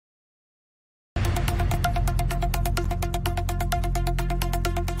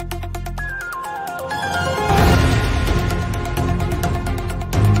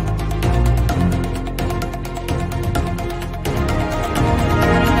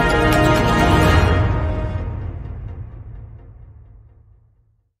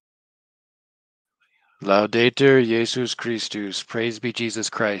Laudetur Jesus Christus. Praise be Jesus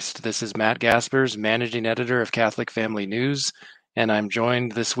Christ. This is Matt Gaspers, Managing Editor of Catholic Family News, and I'm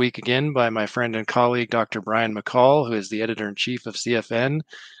joined this week again by my friend and colleague, Dr. Brian McCall, who is the Editor-in-Chief of CFN.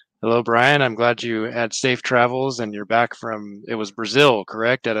 Hello, Brian. I'm glad you had safe travels and you're back from, it was Brazil,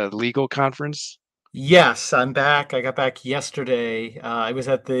 correct, at a legal conference? Yes, I'm back. I got back yesterday. I was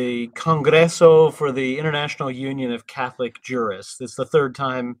at the Congresso for the International Union of Catholic Jurists. This is the third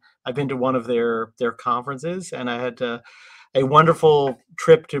time I've been to one of their conferences, and I had a wonderful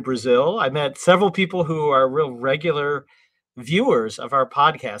trip to Brazil. I met several people who are real regular viewers of our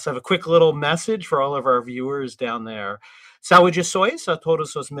podcast. I have a quick little message for all of our viewers down there. Saudações a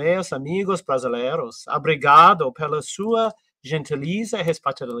todos os meus amigos brasileiros. Obrigado pela sua gentileza e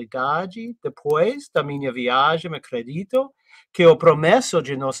hospitalidade. Depois da minha viagem, acredito que o promesso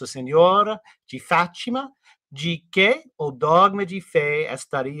de Nossa Senhora de Fátima de que o dogma de fé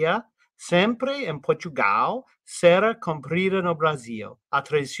estaria sempre em Portugal será cumprida no Brasil. A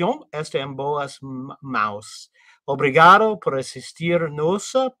tradição está em boas mãos. Obrigado por assistir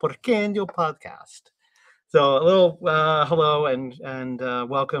nosso pequeno podcast. So a little hello and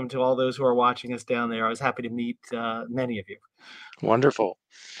welcome to all those who are watching us down there. I was happy to meet many of you. Wonderful.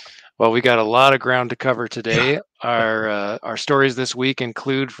 Well, we got a lot of ground to cover today. Our stories this week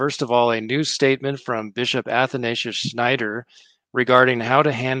include, first of all, a new statement from Bishop Athanasius Schneider regarding how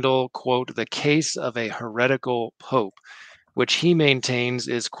to handle, quote, the case of a heretical pope, which he maintains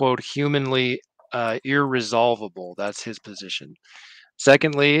is, quote, humanly irresolvable. That's his position.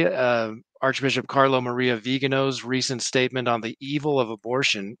 Secondly, Archbishop Carlo Maria Viganò's recent statement on the evil of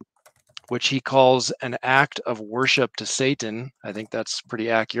abortion, which he calls an act of worship to Satan. I think that's pretty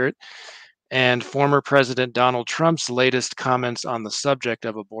accurate. And former President Donald Trump's latest comments on the subject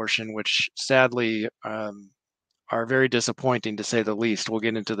of abortion, which sadly are very disappointing to say the least. We'll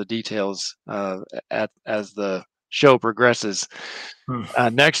get into the details as the show progresses.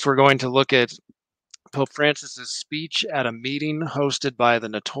 Next, we're going to look at Pope Francis's speech at a meeting hosted by the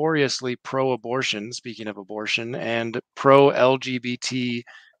notoriously pro-abortion, speaking of abortion, and pro-LGBT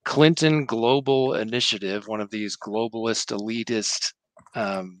Clinton Global Initiative, one of these globalist, elitist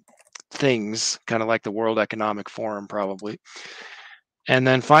things, kind of like the World Economic Forum, probably. And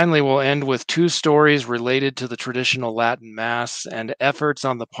then finally, we'll end with two stories related to the traditional Latin Mass and efforts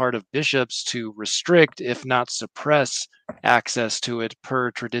on the part of bishops to restrict, if not suppress, access to it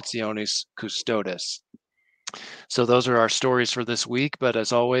per Traditionis Custodes. So those are our stories for this week. But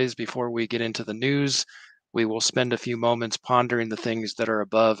as always, before we get into the news, we will spend a few moments pondering the things that are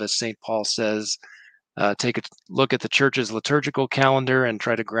above, as St. Paul says. Take a look at the Church's liturgical calendar and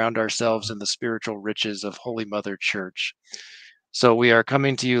try to ground ourselves in the spiritual riches of Holy Mother Church. So we are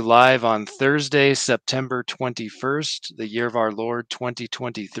coming to you live on Thursday, September 21st, the year of our Lord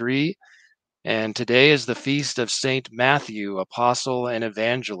 2023. And today is the feast of Saint Matthew, Apostle and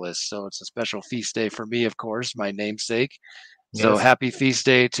Evangelist. So it's a special feast day for me, of course, my namesake. Yes. So happy feast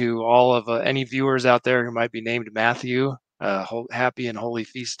day to all of any viewers out there who might be named Matthew. Happy and holy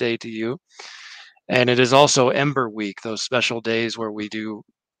feast day to you. And it is also Ember Week, those special days where we do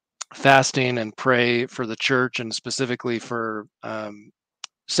fasting and pray for the church, and specifically for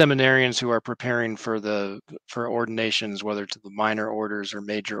seminarians who are preparing for ordinations, whether to the minor orders or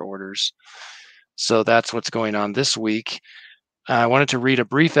major orders. So that's what's going on this week. I wanted to read a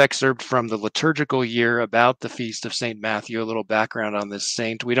brief excerpt from the liturgical year about the Feast of St. Matthew, a little background on this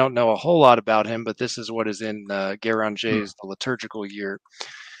saint. We don't know a whole lot about him, but this is what is in Guéranger's The Liturgical Year.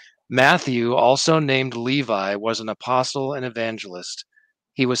 Matthew, also named Levi, was an apostle and evangelist.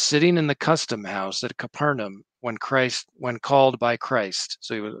 He was sitting in the custom house at Capernaum when called by Christ.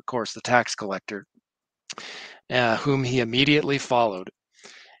 So he was, of course, the tax collector, whom he immediately followed,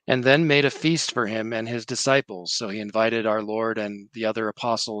 and then made a feast for him and his disciples. So he invited our Lord and the other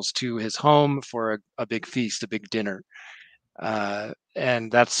apostles to his home for a big feast, a big dinner.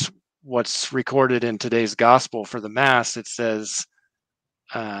 And that's what's recorded in today's gospel for the Mass. It says,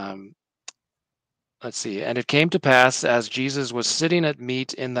 let's see. And it came to pass, as Jesus was sitting at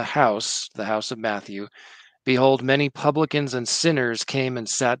meat in the house of Matthew, behold, many publicans and sinners came and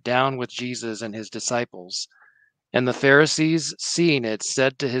sat down with Jesus and his disciples. And the Pharisees, seeing it,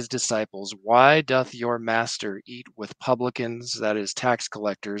 said to his disciples, why doth your master eat with publicans, that is, tax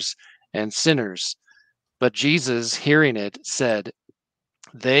collectors, and sinners? But Jesus, hearing it, said,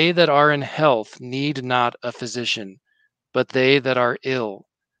 they that are in health need not a physician, but they that are ill.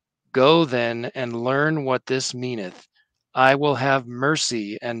 Go then and learn what this meaneth. I will have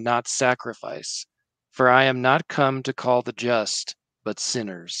mercy and not sacrifice, for I am not come to call the just, but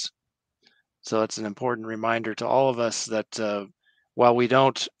sinners. So it's an important reminder to all of us that while we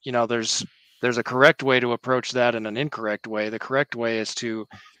don't, there's there's a correct way to approach that and an incorrect way. The correct way is to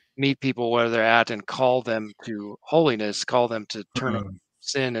meet people where they're at and call them to holiness, call them to turn from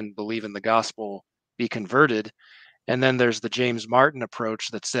sin and believe in the gospel, be converted. And then there's the James Martin approach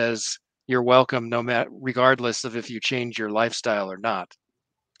that says you're welcome no matter, regardless of if you change your lifestyle or not.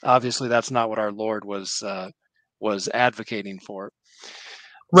 Obviously, that's not what our Lord was advocating for.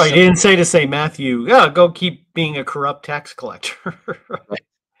 Right. So, He didn't say to St. Matthew, yeah, go keep being a corrupt tax collector.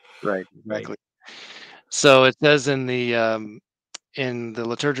 right, exactly. So it says in the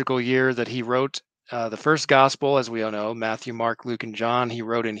liturgical year that he wrote the first gospel, as we all know, Matthew, Mark, Luke, and John. He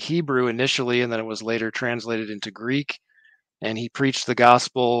wrote in Hebrew initially, and then it was later translated into Greek. And he preached the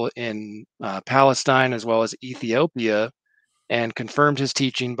gospel in Palestine as well as Ethiopia, and confirmed his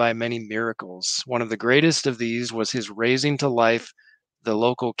teaching by many miracles. One of the greatest of these was his raising to life the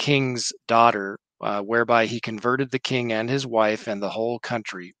local king's daughter, whereby he converted the king and his wife and the whole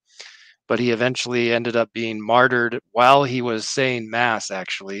country. But he eventually ended up being martyred while he was saying mass,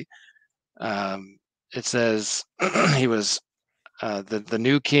 actually. It says he was the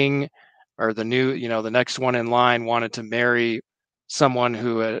new king, or the new, the next one in line wanted to marry someone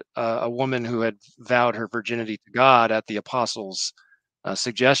who had a woman who had vowed her virginity to God at the apostles'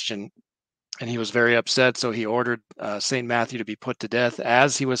 suggestion, and he was very upset. So he ordered Saint Matthew to be put to death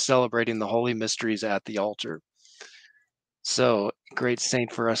as he was celebrating the holy mysteries at the altar. So great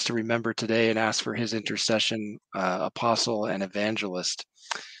saint for us to remember today and ask for his intercession, apostle and evangelist.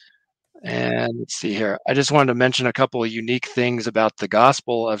 And let's see here. I just wanted to mention a couple of unique things about the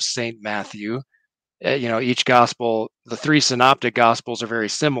Gospel of Saint Matthew. Each gospel, the three synoptic gospels are very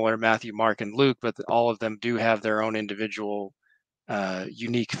similar, Matthew, Mark, and Luke, but all of them do have their own individual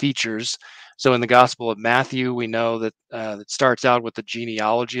unique features. So in the Gospel of Matthew, we know that it starts out with the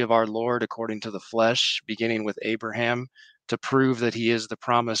genealogy of our Lord according to the flesh, beginning with Abraham, to prove that he is the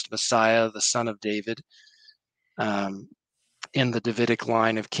promised Messiah, the son of David, in the Davidic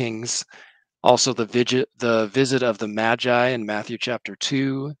line of kings. Also, the visit of the Magi in Matthew chapter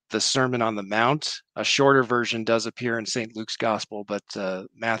 2, the Sermon on the Mount. A shorter version does appear in St. Luke's Gospel, but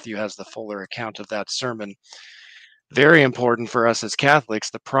Matthew has the fuller account of that sermon. Very important for us as Catholics,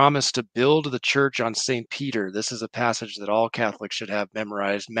 the promise to build the church on St. Peter. This is a passage that all Catholics should have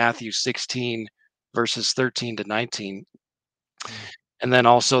memorized, Matthew 16, verses 13 to 19. And then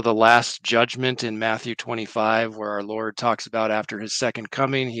also the last judgment in Matthew 25, where our Lord talks about after his second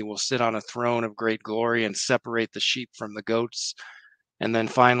coming, he will sit on a throne of great glory and separate the sheep from the goats. And then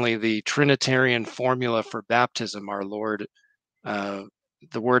finally, the Trinitarian formula for baptism, our Lord,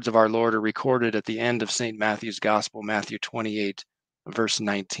 the words of our Lord are recorded at the end of St. Matthew's Gospel, Matthew 28, verse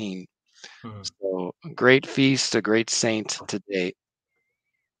 19. So great feast, a great saint today.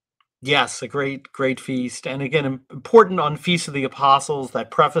 Yes, a great feast. And again, important on Feast of the Apostles,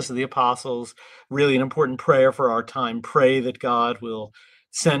 that preface of the Apostles, really an important prayer for our time. Pray that God will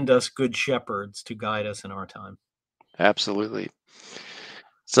send us good shepherds to guide us in our time. Absolutely.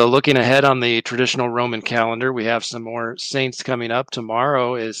 So looking ahead on the traditional Roman calendar, we have some more saints coming up.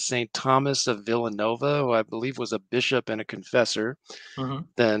 Tomorrow is St. Thomas of Villanova, who I believe was a bishop and a confessor.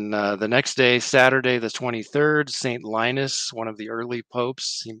 Then the next day, Saturday the 23rd, St. Linus, one of the early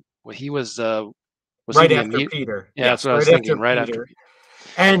popes. He was right he after Peter. Yeah, Yes, that's what I was thinking. Right after Peter.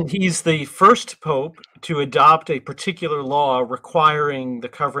 And he's the first pope to adopt a particular law requiring the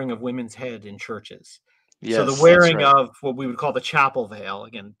covering of women's head in churches. Yes, so the wearing of what we would call the chapel veil,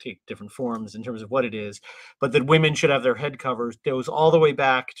 again, take different forms in terms of what it is, but that women should have their head covers, goes all the way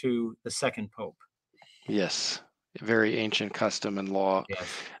back to the second pope. Yes, very ancient custom and law. Yes.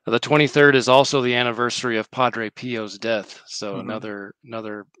 The 23rd is also the anniversary of Padre Pio's death. So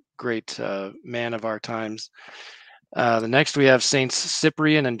another great man of our times. The next we have Saints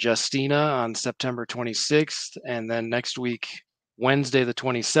Cyprian and Justina on September 26th. And then next week, Wednesday the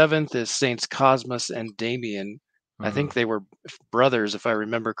 27th, is Saints Cosmas and Damian. I think they were brothers, if I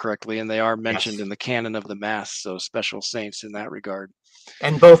remember correctly, and they are mentioned in the canon of the Mass, so special saints in that regard.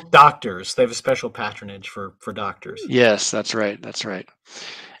 And both doctors. They have a special patronage for doctors. Yes, that's right. That's right.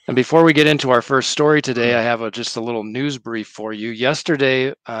 And before we get into our first story today, I have just a little news brief for you.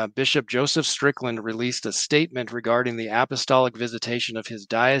 Yesterday, Bishop Joseph Strickland released a statement regarding the apostolic visitation of his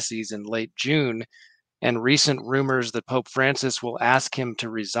diocese in late June and recent rumors that Pope Francis will ask him to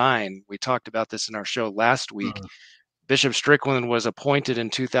resign. We talked about this in our show last week. Bishop Strickland was appointed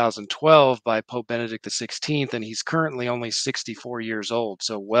in 2012 by Pope Benedict XVI, and he's currently only 64 years old,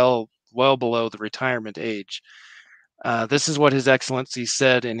 so well below the retirement age. This is what His Excellency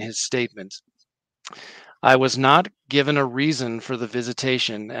said in his statement. I was not given a reason for the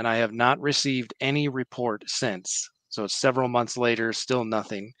visitation, and I have not received any report since. So it's several months later, still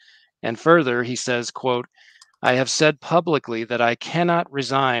nothing. And further, he says, quote, I have said publicly that I cannot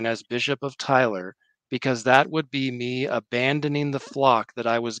resign as Bishop of Tyler because that would be me abandoning the flock that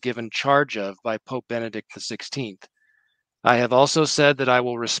I was given charge of by Pope Benedict XVI. I have also said that I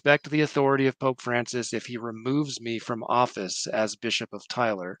will respect the authority of Pope Francis if he removes me from office as Bishop of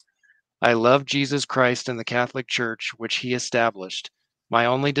Tyler. I love Jesus Christ and the Catholic Church, which he established. My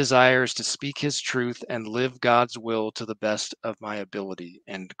only desire is to speak his truth and live God's will to the best of my ability,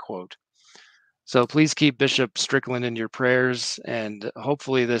 end quote. So please keep Bishop Strickland in your prayers, and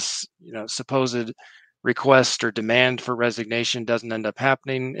hopefully this, supposed request or demand for resignation doesn't end up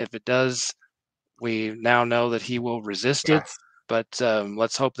happening. If it does, we now know that he will resist it. Yes. But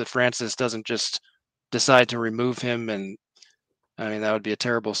let's hope that Francis doesn't just decide to remove him. And I mean, that would be a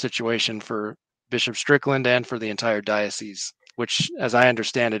terrible situation for Bishop Strickland and for the entire diocese, which, as I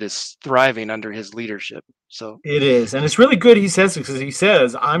understand it, is thriving under his leadership. So It is, and it's really good he says it, because he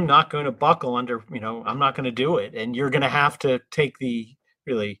says, I'm not going to buckle under, I'm not going to do it, and you're going to have to take the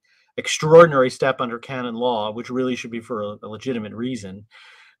really extraordinary step under canon law, which really should be for a legitimate reason.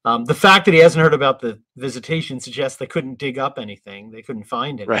 The fact that he hasn't heard about the visitation suggests they couldn't dig up anything, they couldn't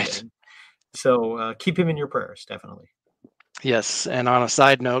find anything. right. So keep him in your prayers, definitely. Yes, and on a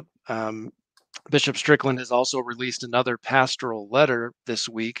side note, Bishop Strickland has also released another pastoral letter this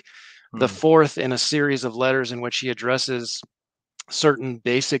week, the fourth in a series of letters in which he addresses certain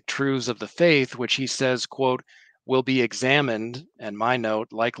basic truths of the faith, which he says, quote, will be examined, and my note,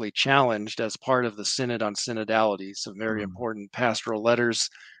 likely challenged as part of the Synod on Synodality. Some very important pastoral letters.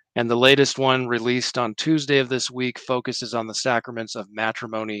 And the latest one, released on Tuesday of this week, focuses on the sacraments of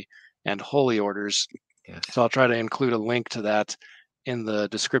matrimony and holy orders. Yes. So I'll try to include a link to that in the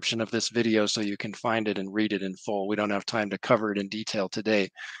description of this video so you can find it and read it in full. We don't have time to cover it in detail today,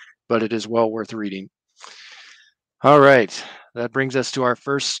 but it is well worth reading. All right, that brings us to our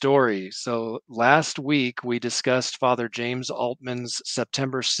first story. So last week we discussed Father James Altman's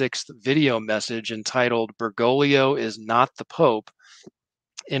September 6th video message entitled Bergoglio is not the Pope,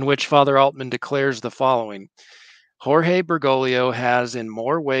 in which Father Altman declares the following. Jorge Bergoglio has, in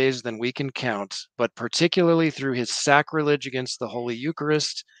more ways than we can count, but particularly through his sacrilege against the Holy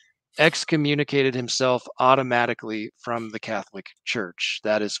Eucharist, excommunicated himself automatically from the Catholic Church.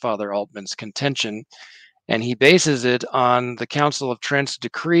 That is Father Altman's contention. And he bases it on the Council of Trent's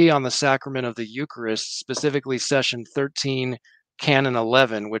decree on the sacrament of the Eucharist, specifically Session 13, Canon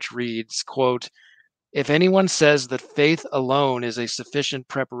 11, which reads, quote, if anyone says that faith alone is a sufficient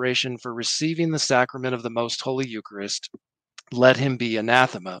preparation for receiving the sacrament of the Most Holy Eucharist, let him be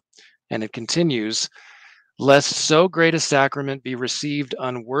anathema. And it continues, lest so great a sacrament be received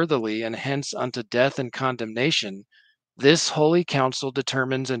unworthily and hence unto death and condemnation, this Holy Council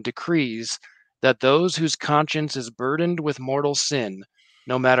determines and decrees that those whose conscience is burdened with mortal sin,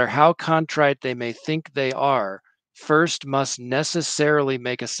 no matter how contrite they may think they are, first must necessarily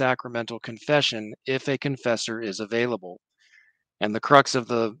make a sacramental confession if a confessor is available. And the crux of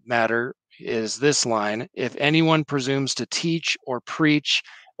the matter is this line, if anyone presumes to teach or preach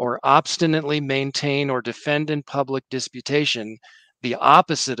or obstinately maintain or defend in public disputation the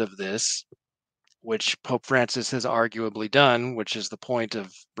opposite of this, which Pope Francis has arguably done, which is the point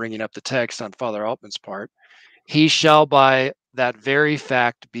of bringing up the text on Father Altman's part, he shall by that very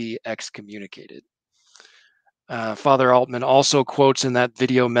fact be excommunicated. Father Altman also quotes in that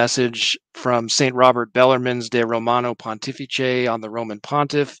video message from St. Robert Bellarmine's De Romano Pontifice on the Roman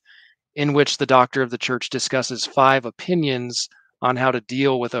Pontiff, in which the doctor of the church discusses 5 opinions on how to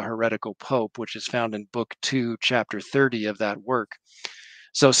deal with a heretical pope, which is found in Book 2, Chapter 30 of that work.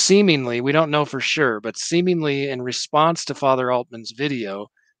 So seemingly, we don't know for sure, but seemingly in response to Father Altman's video,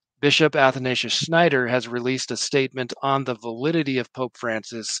 Bishop Athanasius Schneider has released a statement on the validity of Pope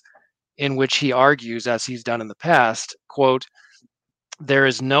Francis, in which he argues, as he's done in the past, quote, there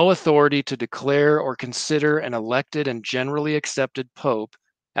is no authority to declare or consider an elected and generally accepted pope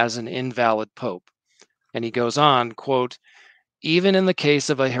as an invalid pope. And he goes on, quote, even in the case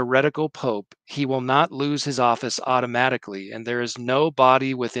of a heretical pope, he will not lose his office automatically, and there is no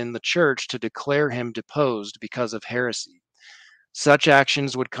body within the church to declare him deposed because of heresy. Such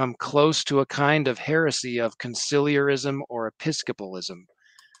actions would come close to a kind of heresy of conciliarism or episcopalism.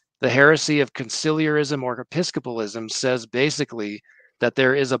 The heresy of conciliarism or episcopalism says basically that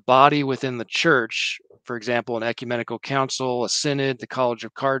there is a body within the church, for example, an ecumenical council, a synod, the College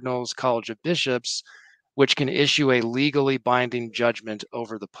of Cardinals, College of Bishops, which can issue a legally binding judgment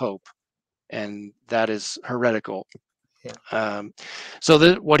over the Pope, and that is heretical. Yeah.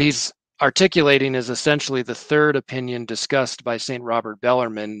 So what he's articulating is essentially the third opinion discussed by St. Robert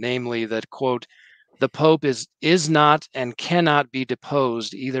Bellarmine, namely that, quote, The Pope is not and cannot be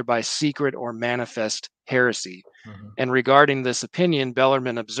deposed either by secret or manifest heresy. And regarding this opinion,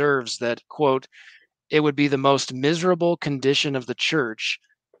 Bellarmine observes that, quote, it would be the most miserable condition of the church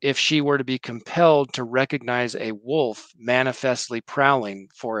if she were to be compelled to recognize a wolf manifestly prowling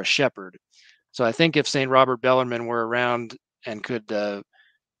for a shepherd. So I think if St. Robert Bellarmine were around and could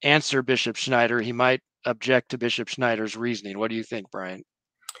answer Bishop Schneider, he might object to Bishop Schneider's reasoning. What do you think, Brian?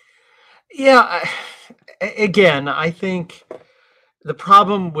 Yeah, again, I think the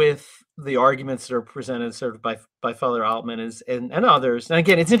problem with the arguments that are presented sort of by Father Altman is and others, and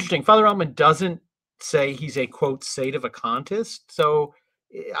again, it's interesting. Father Altman doesn't say he's a quote sedevacantist, so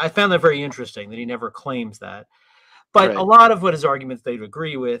I found that very interesting that he never claims that. But a lot of what his arguments they'd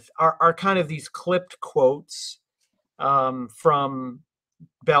agree with are kind of these clipped quotes from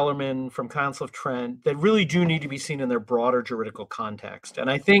Bellarmine, from Council of Trent, that really do need to be seen in their broader juridical context. And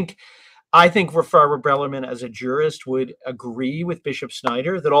I think Father Bellarmine, as a jurist, would agree with Bishop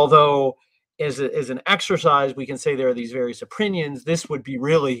Schneider that although as an exercise we can say there are these various opinions, this would be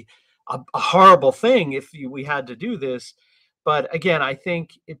really a horrible thing if we had to do this. But again, I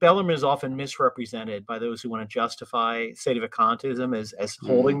think Bellarmine is often misrepresented by those who want to justify sedevacantism as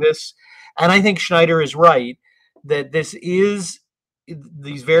holding this. And I think Schneider is right that these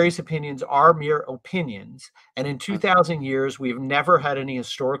various opinions are mere opinions. And in 2,000 years, we've never had any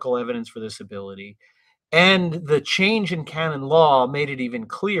historical evidence for this ability. And the change in canon law made it even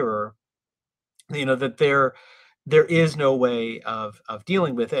clearer, that there is no way of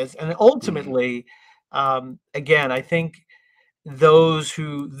dealing with it. And ultimately, again, I think those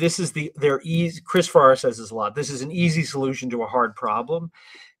who Chris Farr says this a lot. This is an easy solution to a hard problem.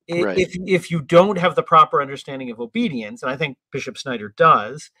 If you don't have the proper understanding of obedience, and I think Bishop Schneider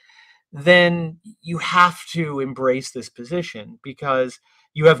does, then you have to embrace this position because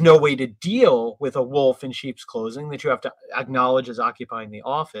you have no way to deal with a wolf in sheep's clothing that you have to acknowledge as occupying the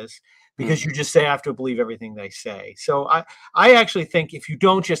office because you just have to believe everything they say. So I actually think if you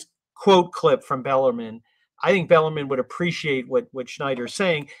don't just quote clip from Bellarmine, I think Bellarmine would appreciate what Schneider's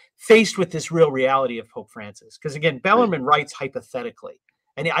saying, faced with this real reality of Pope Francis. Because again, Bellarmine writes hypothetically.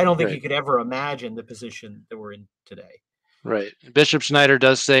 And I don't think he could ever imagine the position that we're in today. Right. Bishop Schneider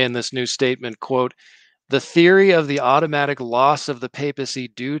does say in this new statement, quote, the theory of the automatic loss of the papacy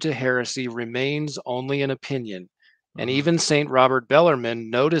due to heresy remains only an opinion. And even St. Robert Bellarmine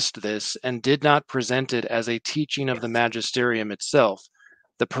noticed this and did not present it as a teaching of the magisterium itself.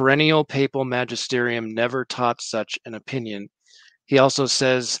 The perennial papal magisterium never taught such an opinion. He also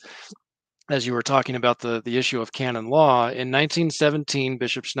says, as you were talking about the issue of canon law, in 1917,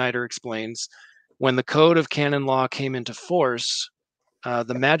 Bishop Schneider explains, when the Code of Canon Law came into force,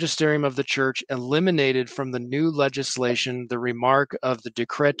 the magisterium of the church eliminated from the new legislation the remark of the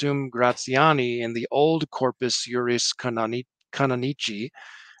Decretum Gratiani in the old Corpus Juris Canonici,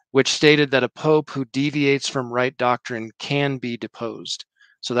 which stated that a pope who deviates from right doctrine can be deposed.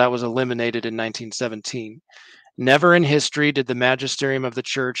 So that was eliminated in 1917. Never in history did the magisterium of the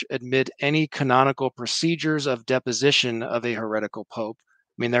church admit any canonical procedures of deposition of a heretical pope.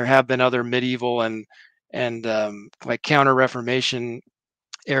 I mean, there have been other medieval and like counter-Reformation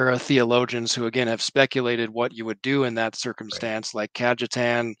era theologians who again have speculated what you would do in that circumstance, like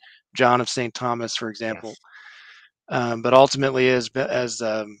Cajetan, John of St. Thomas, for example. But ultimately, as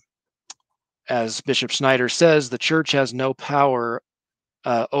Bishop Schneider says, the church has no power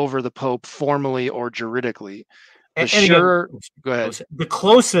over the Pope formally or juridically. Go ahead. The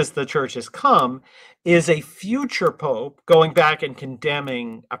closest the church has come is a future pope going back and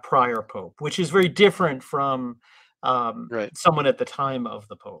condemning a prior pope, which is very different from someone at the time of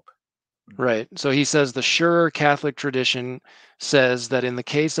the pope. Right. So he says the surer Catholic tradition says that in the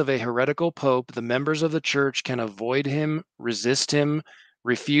case of a heretical pope, the members of the church can avoid him, resist him,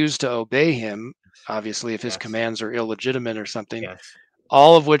 refuse to obey him, obviously if his commands are illegitimate or something.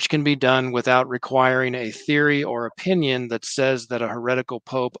 All of which can be done without requiring a theory or opinion that says that a heretical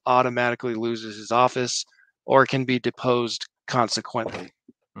pope automatically loses his office or can be deposed consequently.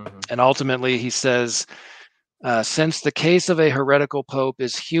 And ultimately, he says, since the case of a heretical pope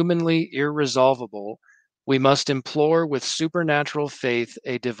is humanly irresolvable, we must implore with supernatural faith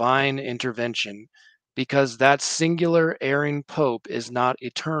a divine intervention, because that singular erring pope is not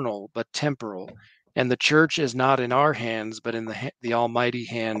eternal but temporal, and the church is not in our hands, but in the almighty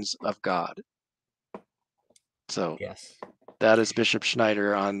hands of God. So that is Bishop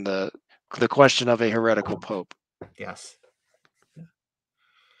Schneider on the question of a heretical pope. Yes.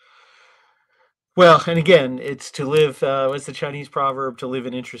 Well, and again, it's to live, what's the Chinese proverb? To live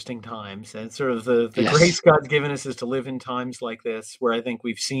in interesting times. And sort of the grace Yes. God's given us is to live in times like this, where I think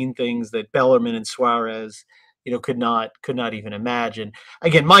we've seen things that Bellarmine and Suarez, could not even imagine.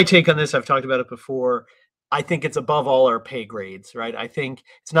 Again, my take on this, I've talked about it before. I think it's above all our pay grades, right? I think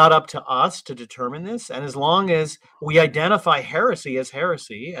it's not up to us to determine this. And as long as we identify heresy as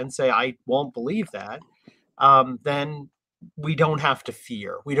heresy and say, I won't believe that, then we don't have to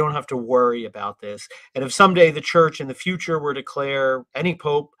fear. We don't have to worry about this. And if someday the church in the future were to declare any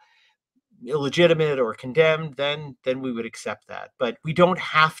pope illegitimate or condemned, then we would accept that. But we don't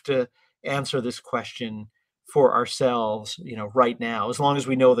have to answer this question for ourselves, right now. As long as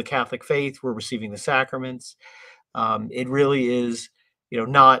we know the Catholic faith, we're receiving the sacraments. It really is,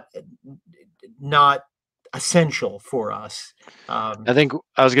 not essential for us. I think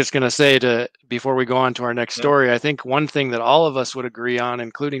I was just going to say before we go on to our next Yeah. story, I think one thing that all of us would agree on,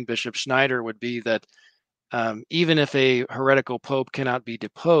 including Bishop Schneider, would be that even if a heretical pope cannot be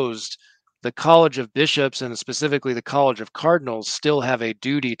deposed, the College of Bishops and specifically the College of Cardinals still have a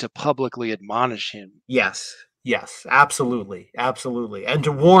duty to publicly admonish him. Yes, yes, absolutely, absolutely. And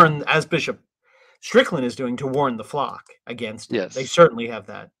to warn, as Bishop Strickland is doing, to warn the flock against it. They Yes. certainly have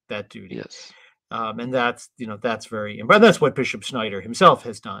that duty. Yes. And that's very, but that's what Bishop Schneider himself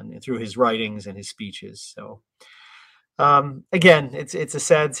has done through his writings and his speeches. So again, it's a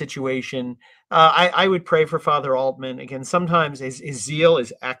sad situation. I would pray for Father Altman. Again, sometimes his zeal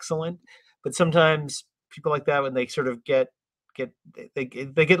is excellent, but sometimes people like that, when they sort of get they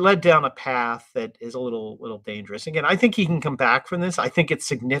get led down a path that is a little dangerous. Again, I think he can come back from this. I think it's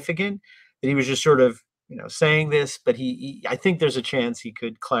significant that he was just sort of saying this, but I think there's a chance he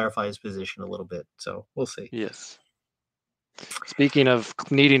could clarify his position a little bit. So we'll see. Yes. Speaking of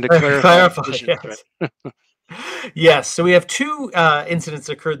needing to clarify, positions, yes. right? Yes, so we have two incidents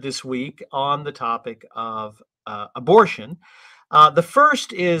occurred this week on the topic of abortion. The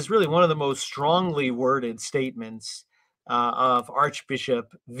first is really one of the most strongly worded statements of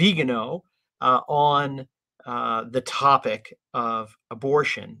Archbishop Viganò on the topic of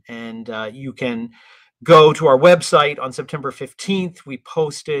abortion. And you can go to our website on September 15th. We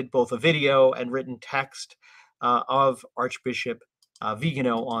posted both a video and written text of Archbishop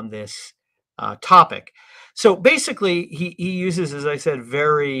Viganò on this topic. So basically, he uses, as I said,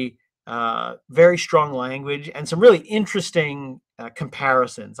 very strong language and some really interesting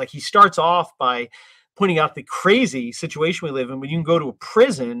comparisons. Like he starts off by pointing out the crazy situation we live in when you can go to a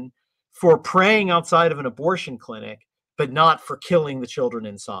prison for praying outside of an abortion clinic, but not for killing the children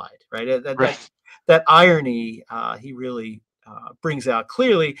inside. Right? That irony he really brings out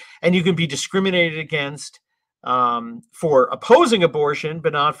clearly, and you can be discriminated against for opposing abortion,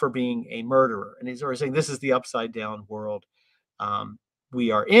 but not for being a murderer. And he's sort of saying this is the upside down world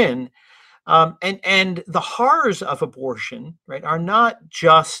we are in. And the horrors of abortion, right, are not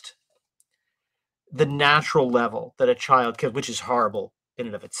just the natural level that a child can, which is horrible in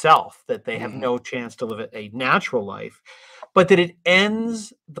and of itself, that they have no chance to live a natural life, but that it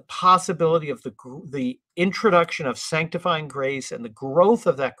ends the possibility of the introduction of sanctifying grace and the growth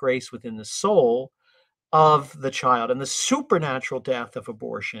of that grace within the soul of the child. And the supernatural death of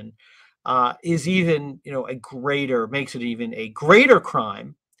abortion is even, makes it even a greater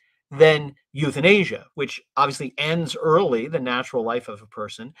crime than euthanasia, which obviously ends early the natural life of a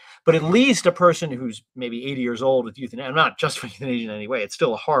person. But at least a person who's maybe 80 years old with euthanasia, I'm not just for euthanasia in any way, it's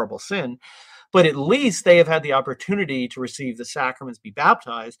still a horrible sin, but at least they have had the opportunity to receive the sacraments, be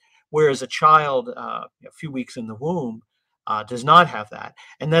baptized, whereas a child a few weeks in the womb does not have that.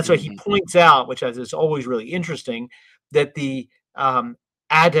 And that's why he points out, which is always really interesting, that the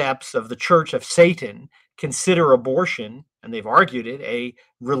adepts of the Church of Satan consider abortion, and they've argued it, a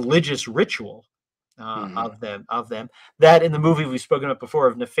religious ritual of them. That in the movie we've spoken about before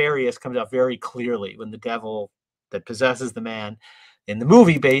of Nefarious comes out very clearly when the devil that possesses the man in the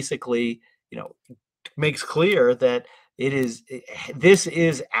movie basically, makes clear that this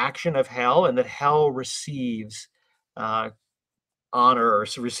is action of hell, and that hell receives honor or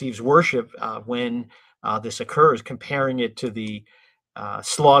receives worship when this occurs, comparing it to the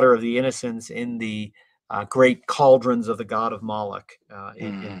slaughter of the innocents in the great cauldrons of the god of Moloch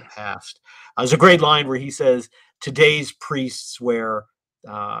in the past. There's a great line where he says, today's priests wear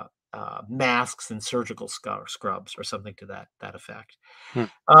masks and surgical scrubs, or something to that effect.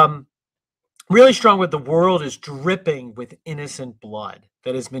 Really strong with the world is dripping with innocent blood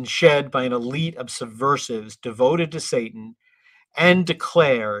that has been shed by an elite of subversives devoted to Satan and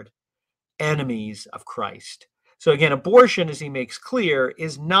declared enemies of Christ. So again, abortion, as he makes clear,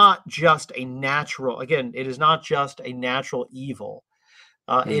 is not just a natural, again, it is not just a natural evil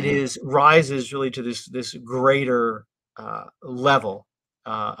It rises really to this greater level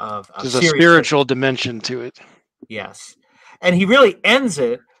of There's a seriousness. spiritual dimension to it. Yes. And he really ends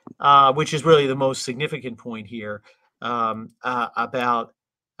it, which is really the most significant point here, about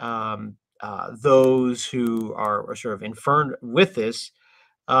those who are sort of infirmed with this,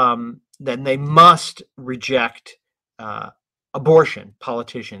 then they must reject abortion,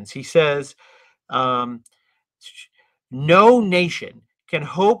 politicians. He says, no nation can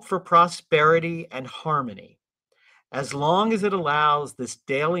hope for prosperity and harmony as long as it allows this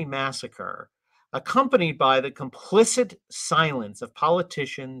daily massacre, accompanied by the complicit silence of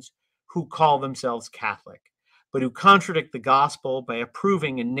politicians who call themselves Catholic, but who contradict the gospel by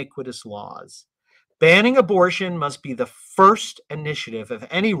approving iniquitous laws. Banning abortion must be the first initiative of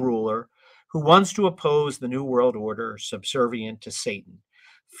any ruler who wants to oppose the New World Order subservient to Satan.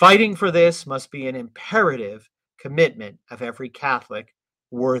 Fighting for this must be an imperative commitment of every Catholic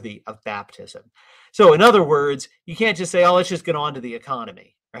worthy of baptism. So in other words, you can't just say, oh, let's just get on to the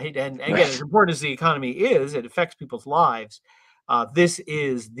economy, right? And again, as important as the economy is, it affects people's lives. This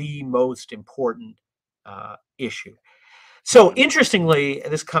is the most important issue. So interestingly,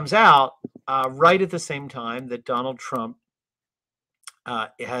 this comes out right at the same time that Donald Trump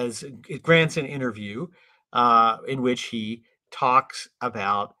grants an interview in which he talks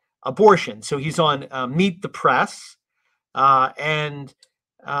about abortion. So he's on Meet the Press, and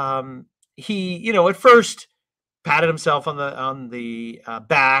he, at first patted himself on the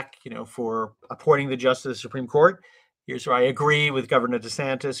back, for appointing the justice of the Supreme Court. Here's where I agree with Governor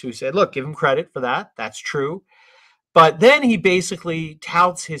DeSantis, who said, look, give him credit for that. That's true. But then he basically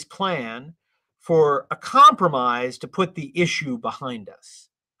touts his plan for a compromise to put the issue behind us.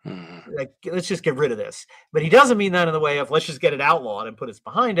 Like, let's just get rid of this. But he doesn't mean that in the way of let's just get it outlawed and put it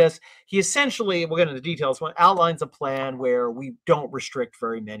behind us. He essentially, we'll get into the details, outlines a plan where we don't restrict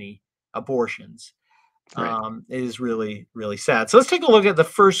very many abortions. It is really, really sad. So let's take a look at the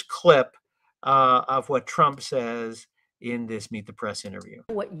first clip of what Trump says in this Meet the Press interview.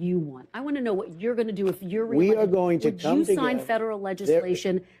 What you want. I want to know what you're going to do if you're reelected. We are going to come together. Would you sign federal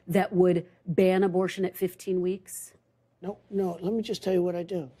legislation that would ban abortion at 15 weeks? No. Let me just tell you what I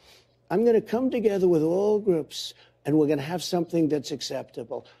do. I'm going to come together with all groups, and we're going to have something that's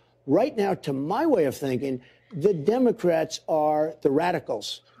acceptable. Right now, to my way of thinking, the Democrats are the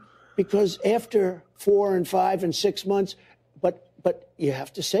radicals, because after 4 and 5 and 6 months, but you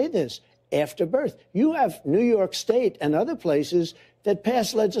have to say this, after birth. You have New York State and other places that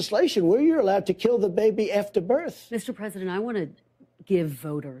pass legislation where you're allowed to kill the baby after birth. Mr. President, I want to give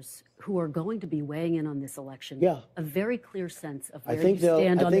voters who are going to be weighing in on this election a very clear sense of where you stand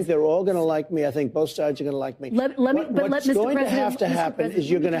on this. I think they're all going to like me. I think both sides are going to like me. What's going to have to happen is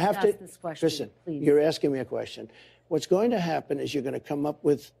you're going to have to listen. You're asking me a question. What's going to happen is you're going to come up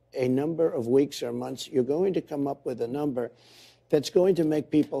with a number of weeks or months. You're going to come up with a number that's going to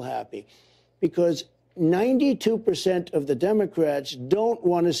make people happy, because 92% of the Democrats don't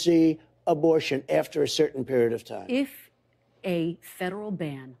want to see abortion after a certain period of time. If a federal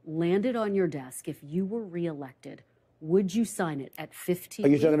ban landed on your desk, if you were reelected, would you sign it at 15 weeks?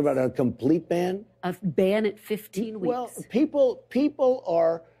 Are you talking about a complete ban? A ban at 15 weeks. Well, people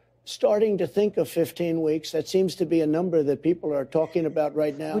are starting to think of 15 weeks. That seems to be a number that people are talking about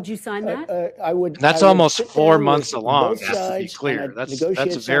right now. Would you sign that? I would. That's almost 4 months along, just to be clear.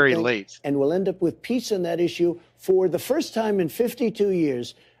 That's very late. And we'll end up with peace on that issue for the first time in 52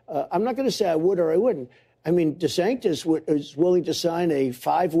 years. I'm not going to say I would or I wouldn't. I mean, DeSantis is willing to sign a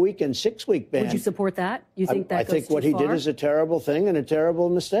 5-week and 6-week ban. Would you support that? You think that I think what he did is a terrible thing and a terrible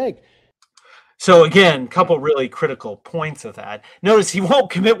mistake. So again, a couple really critical points of that. Notice he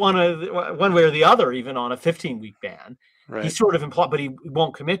won't commit one way or the other, even on a 15-week ban. Right. He's sort of implied, but he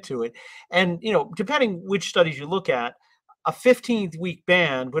won't commit to it. And depending which studies you look at, a 15-week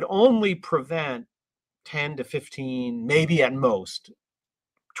ban would only prevent 10 to 15, maybe at most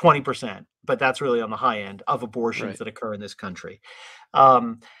 20%, but that's really on the high end of abortions that occur in this country.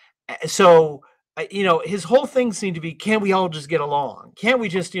 So his whole thing seemed to be, can't we all just get along? Can't we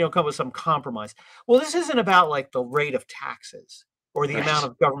just, come with some compromise? Well, this isn't about like the rate of taxes or the amount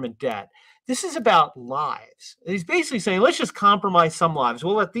of government debt. This is about lives. And he's basically saying, let's just compromise some lives.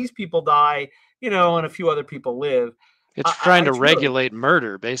 We'll let these people die, and a few other people live. It's trying to regulate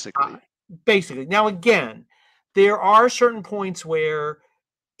murder, basically. Basically. Now, again, there are certain points where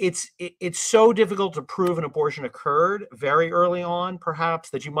it's so difficult to prove an abortion occurred very early on,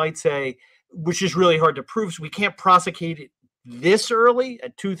 perhaps, that you might say, which is really hard to prove. So we can't prosecute it this early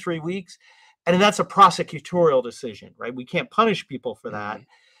at 2-3 weeks. And that's a prosecutorial decision, right? We can't punish people for that.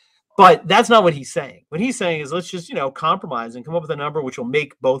 But that's not what he's saying. What he's saying is let's just, compromise and come up with a number which will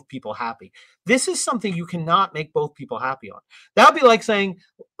make both people happy. This is something you cannot make both people happy on. That would be like saying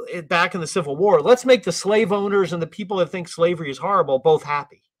back in the Civil War, let's make the slave owners and the people that think slavery is horrible both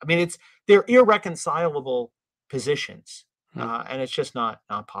happy. I mean, they're irreconcilable positions. And it's just not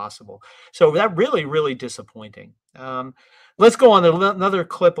possible. So that really disappointing. Let's go on another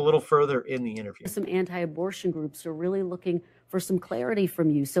clip a little further in the interview. Some anti-abortion groups are really looking for some clarity from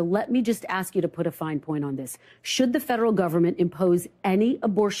you. So let me just ask you to put a fine point on this. Should the federal government impose any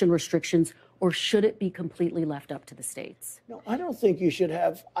abortion restrictions, or should it be completely left up to the states? No, I don't think you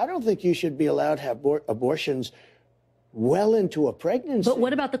should be allowed to have abortions well into a pregnancy. But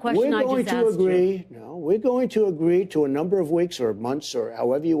what about the question I just asked you? No, we're going to agree to a number of weeks or months or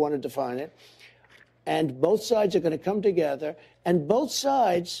however you want to define it. And both sides are going to come together, and both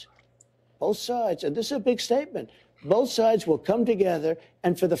sides, and this is a big statement, both sides will come together,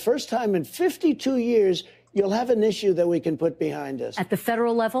 and for the first time in 52 years, you'll have an issue that we can put behind us. At the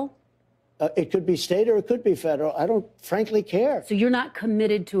federal level? It could be state or it could be federal. I don't frankly care. So you're not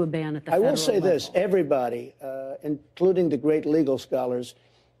committed to a ban at the federal level? I will say this, everybody, including the great legal scholars,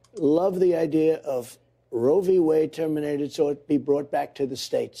 love the idea of Roe v. Wade terminated so it be brought back to the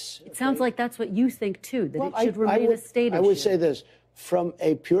states. It sounds like that's what you think, too, that it should remain a state issue. I would say this, from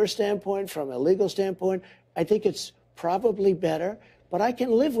a pure standpoint, from a legal standpoint, I think it's probably better, but I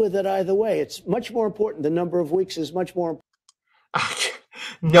can live with it either way. It's much more important. The number of weeks is much more important.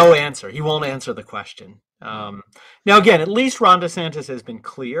 No answer. He won't answer the question. Now, again, at least Ron DeSantis has been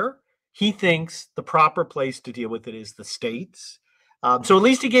clear. He thinks the proper place to deal with it is the states. So at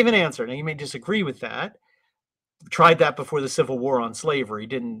least he gave an answer. Now, you may disagree with that. Tried that before the Civil War on slavery.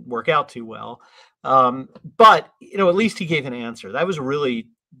 Didn't work out too well. But, at least he gave an answer. That was a really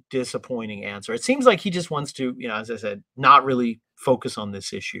disappointing answer. It seems like he just wants to, as I said, not really focus on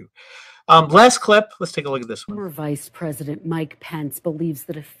this issue. Last clip. Let's take a look at this one. Former Vice President Mike Pence believes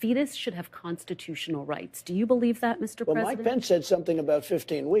that a fetus should have constitutional rights. Do you believe that, Mr. President? Mike Pence said something about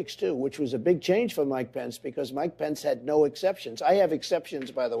 15 weeks, too, which was a big change for Mike Pence because Mike Pence had no exceptions. I have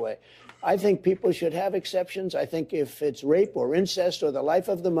exceptions, by the way. I think people should have exceptions. I think if it's rape or incest or the life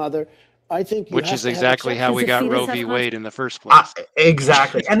of the mother, I think which is exactly how we got Roe v. Wade in the first place.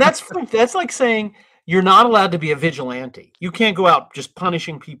 Exactly. And that's like saying you're not allowed to be a vigilante. You can't go out just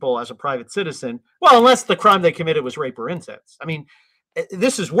punishing people as a private citizen. Well, unless the crime they committed was rape or incest. I mean,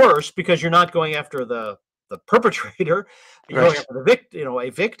 this is worse because you're not going after the perpetrator. You're going after a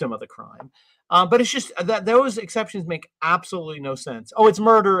victim of the crime. But it's just that those exceptions make absolutely no sense. Oh, it's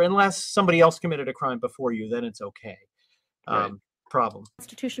murder unless somebody else committed a crime before you, then it's okay. Problem.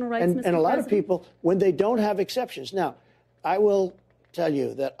 Constitutional rights, and a lot of people, when they don't have exceptions. Now, I will tell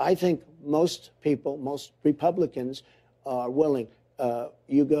you that I think most people, most Republicans are willing.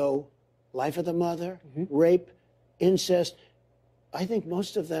 You go life of the mother, rape, incest. I think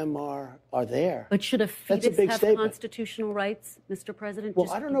most of them are there. But should a fetus have constitutional rights, Mr. President? Well,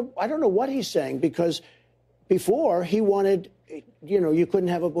 I don't know what he's saying because before he wanted, you couldn't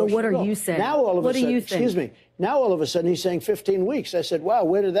have abortion. But what are you saying? Now all of a sudden, excuse me. Now all of a sudden he's saying 15 weeks. I said, wow,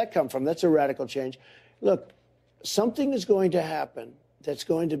 where did that come from? That's a radical change. Look, something is going to happen that's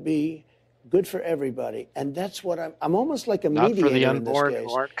going to be good for everybody, and that's what I'm almost like a mediator for the unborn in this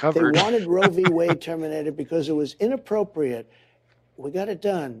case. Who aren't covered. They wanted Roe v. Wade terminated because it was inappropriate. We got it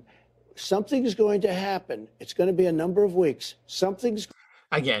done. Something is going to happen. It's going to be a number of weeks.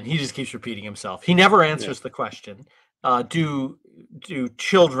 Again, he just keeps repeating himself. He never answers the question. Do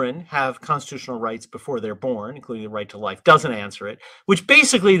children have constitutional rights before they're born, including the right to life? Doesn't answer it, which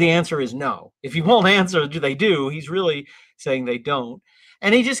basically the answer is no. If he won't answer, do they do? He's really saying they don't.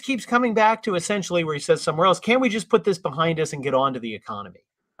 And he just keeps coming back to essentially where he says somewhere else, can't we just put this behind us and get on to the economy?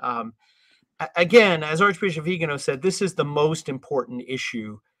 Again, as Archbishop Viganò said, this is the most important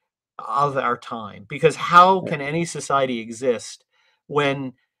issue of our time, because how can any society exist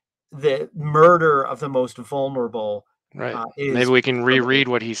when the murder of the most vulnerable is... Maybe we can reread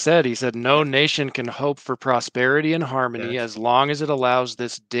what he said. He said, no nation can hope for prosperity and harmony as long as it allows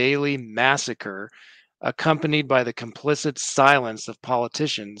this daily massacre accompanied by the complicit silence of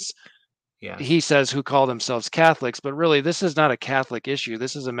politicians. He says, who call themselves Catholics, but really this is not a Catholic issue.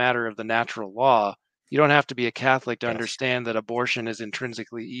 This is a matter of the natural law. You don't have to be a Catholic to understand that abortion is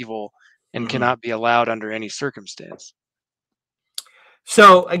intrinsically evil and cannot be allowed under any circumstance.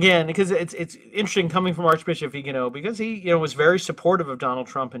 So again, because it's interesting coming from Archbishop Viganò, because he was very supportive of Donald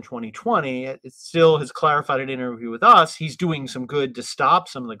Trump in 2020. It still has clarified in an interview with us. He's doing some good to stop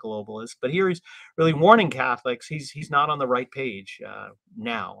some of the globalists, but here he's really warning Catholics. He's not on the right page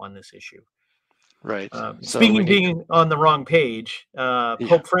now on this issue. Right. Speaking of being on the wrong page,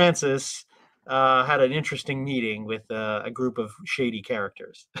 Pope Francis had an interesting meeting with a group of shady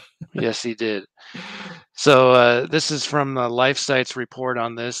characters. Yes, he did. So this is from the LifeSite's report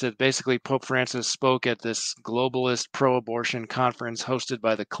on this. It basically, Pope Francis spoke at this globalist pro-abortion conference hosted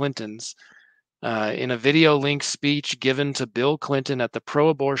by the Clintons. In a video link speech given to Bill Clinton at the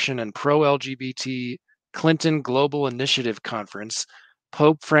pro-abortion and pro-LGBT Clinton Global Initiative Conference,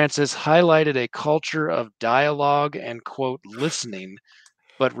 Pope Francis highlighted a culture of dialogue and, quote, listening,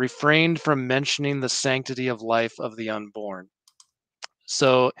 but refrained from mentioning the sanctity of life of the unborn.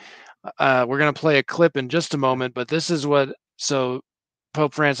 So we're going to play a clip in just a moment, but this is so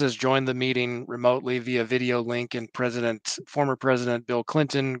Pope Francis joined the meeting remotely via video link, and former President Bill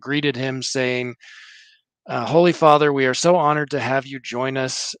Clinton greeted him saying, Holy Father, we are so honored to have you join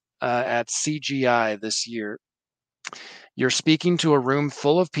us at CGI this year. You're speaking to a room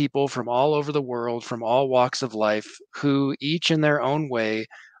full of people from all over the world, from all walks of life, who each in their own way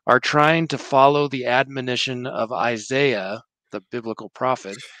are trying to follow the admonition of Isaiah, the biblical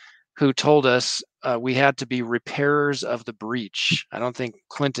prophet, who told us we had to be repairers of the breach. I don't think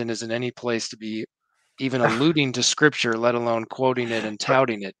Clinton is in any place to be even alluding to scripture, let alone quoting it and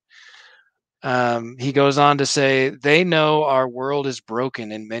touting it. He goes on to say, they know our world is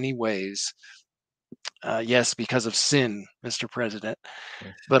broken in many ways. Yes, because of sin, Mr. President,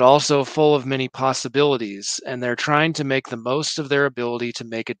 but also full of many possibilities, and they're trying to make the most of their ability to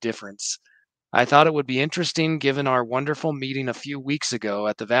make a difference. I thought it would be interesting, given our wonderful meeting a few weeks ago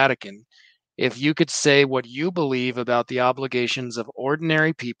at the Vatican, if you could say what you believe about the obligations of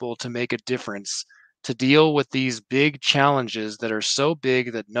ordinary people to make a difference, to deal with these big challenges that are so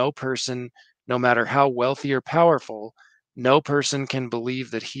big that no person, no matter how wealthy or powerful, no person can believe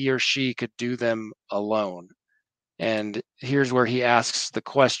that he or she could do them alone. And here's where he asks the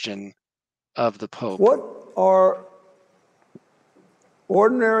question of the Pope. What are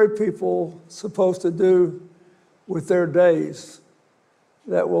ordinary people supposed to do with their days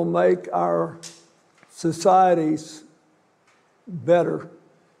that will make our societies better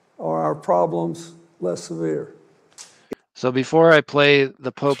or our problems less severe? So before I play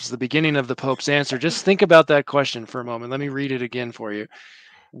the beginning of the Pope's answer, just think about that question for a moment. Let me read it again for you.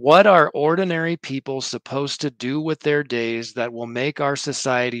 What are ordinary people supposed to do with their days that will make our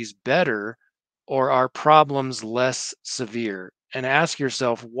societies better or our problems less severe? And ask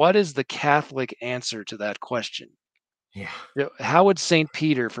yourself, what is the Catholic answer to that question? Yeah. How would St.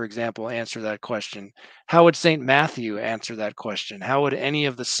 Peter, for example, answer that question? How would St. Matthew answer that question? How would any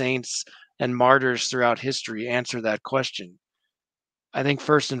of the saints and martyrs throughout history answer that question? I think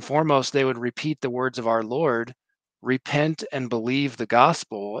first and foremost, they would repeat the words of our Lord, repent and believe the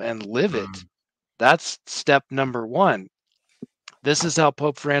gospel and live it. That's step number one. This is how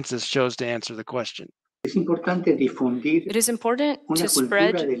Pope Francis chose to answer the question. It is important to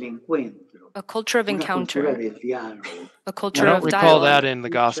spread a culture of encounter, a culture of recall dialogue, that in the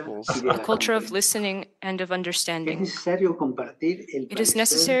Gospels. a culture of listening and of understanding. It is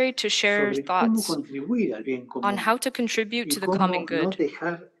necessary to share thoughts on how to contribute to the common good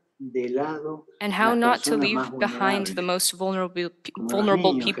and how not to leave behind the most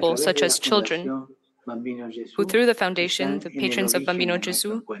vulnerable people, such as children, who through the foundation, the patrons of Bambino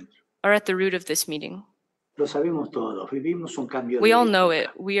Gesù, are at the root of this meeting. We all know it.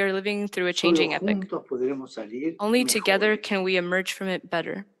 We are living through a changing epoch. Only together can we emerge from it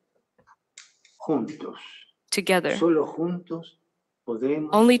better. Together.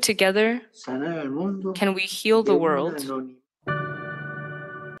 Only together can we heal the world.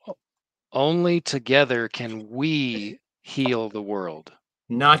 Only together can we heal the world.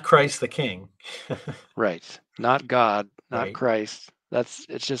 Not Christ the King. Right. Not God, not Right. Christ.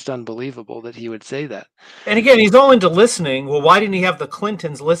 It's just unbelievable that he would say that. And again, he's all into listening. Well, why didn't he have the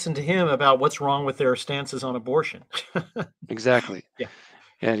Clintons listen to him about what's wrong with their stances on abortion? Exactly. Yeah.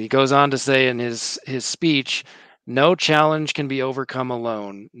 And he goes on to say in his speech, no challenge can be overcome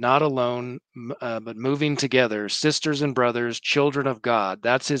alone, not alone, but moving together, sisters and brothers, children of God.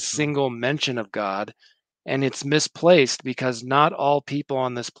 That's his single mention of God. And it's misplaced because not all people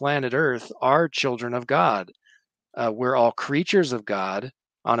on this planet Earth are children of God. We're all creatures of God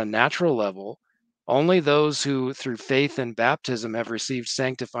on a natural level. Only those who, through faith and baptism, have received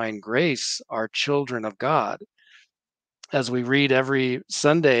sanctifying grace are children of God. As we read every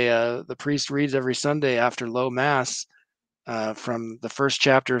Sunday, the priest reads every Sunday after low mass from the first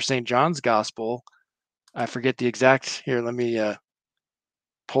chapter of St. John's Gospel. I forget the exact, here, let me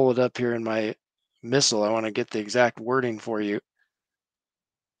pull it up here in my missal. I want to get the exact wording for you.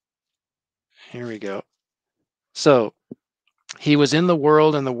 Here we go. So He was in the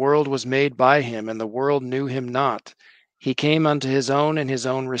world, and the world was made by him, and the world knew him not. He came unto his own, and his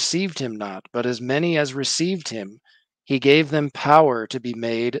own received him not. But as many as received him, he gave them power to be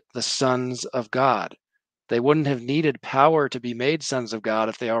made the sons of God. They wouldn't have needed power to be made sons of God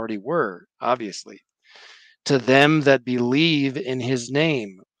if they already were, obviously. To them that believe in his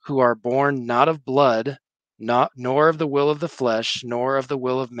name, who are born not of blood, nor of the will of the flesh, nor of the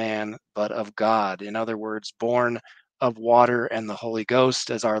will of man, but of God. In other words, born of water and the Holy Ghost,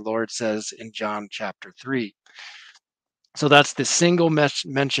 as our Lord says in John chapter 3. So that's the single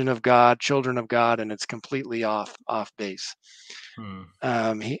mention of God, children of God, and it's completely off base.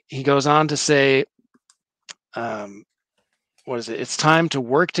 He goes on to say, what is it? It's time to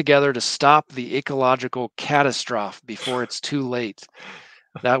work together to stop the ecological catastrophe before it's too late.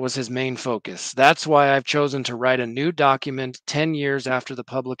 That was his main focus. That's why I've chosen to write a new document 10 years after the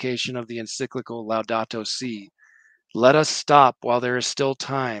publication of the encyclical Laudato Si. Let us stop while there is still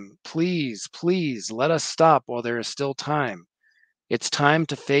time. Please, please, let us stop while there is still time. It's time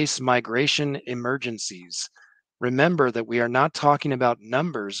to face migration emergencies. Remember that we are not talking about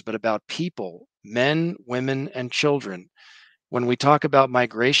numbers, but about people, men, women, and children. When we talk about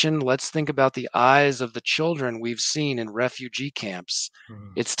migration, let's think about the eyes of the children we've seen in refugee camps.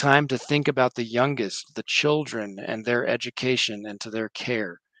 It's time to think about the youngest, the children, and their education and to their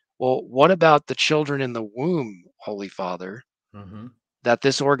care. Well, what about the children in the womb, Holy Father, that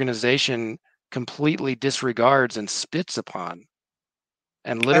this organization completely disregards and spits upon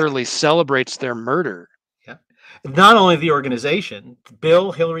and literally celebrates their murder? Not only the organization,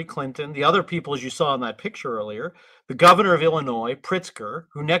 Bill, Hillary Clinton, the other people, as you saw in that picture earlier, the governor of Illinois, Pritzker,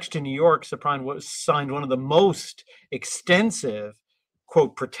 who next to New York signed one of the most extensive,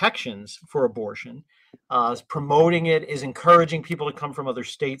 quote, protections for abortion, is promoting it, is encouraging people to come from other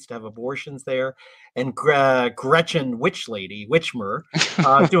states to have abortions there, and Gretchen Whitmer,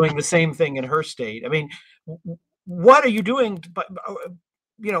 doing the same thing in her state. I mean, what are you doing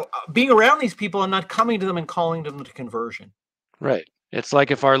being around these people and not coming to them and calling them to conversion? Right. It's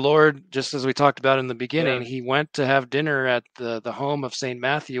like if our Lord, just as we talked about in the beginning, he went to have dinner at the home of St.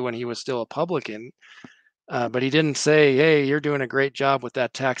 Matthew when he was still a publican, but he didn't say, hey, you're doing a great job with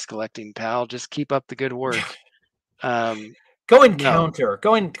that tax collecting, pal. Just keep up the good work. Go encounter.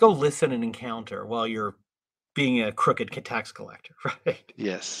 No. Go listen and encounter while you're being a crooked tax collector, right?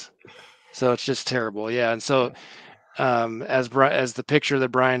 Yes. So it's just terrible. Yeah. And so as the picture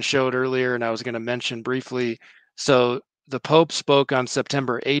that Brian showed earlier, and I was going to mention briefly, so the Pope spoke on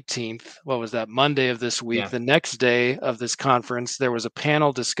September 18th. What was that? Monday of this week. The next day of this conference, there was a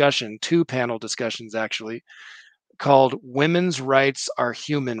panel discussion, 2 panel discussions actually, called Women's Rights Are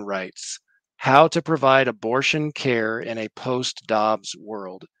Human Rights: How to Provide Abortion Care in a Post-Dobbs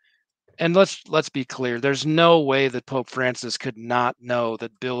World. And let's be clear, there's no way that Pope Francis could not know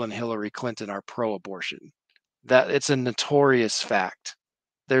that Bill and Hillary Clinton are pro-abortion. That it's a notorious fact.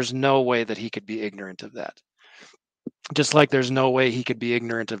 There's no way that he could be ignorant of that. Just like there's no way he could be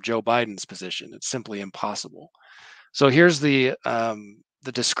ignorant of Joe Biden's position. It's simply impossible. So here's the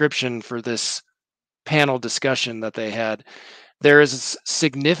description for this panel discussion that they had. There is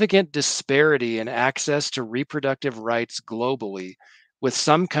significant disparity in access to reproductive rights globally, with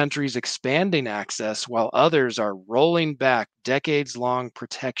some countries expanding access while others are rolling back decades-long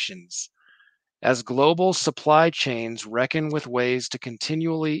protections. As global supply chains reckon with ways to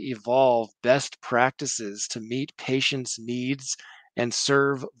continually evolve best practices to meet patients' needs and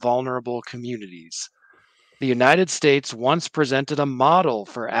serve vulnerable communities. The United States once presented a model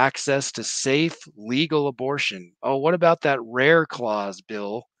for access to safe, legal abortion. Oh, what about that rare clause,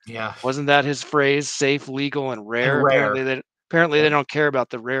 Bill? Yeah. Wasn't that his phrase, safe, legal, and rare? And rare. Apparently they don't care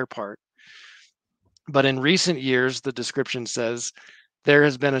about the rare part. But in recent years, the description says, there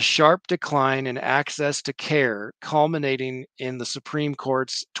has been a sharp decline in access to care, culminating in the Supreme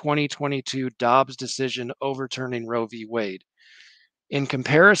Court's 2022 Dobbs decision overturning Roe v. Wade. In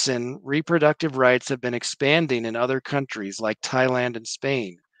comparison, reproductive rights have been expanding in other countries like Thailand and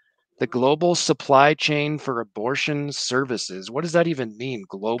Spain. The global supply chain for abortion services, what does that even mean?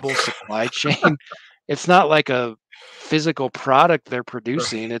 Global supply chain? It's not like a physical product they're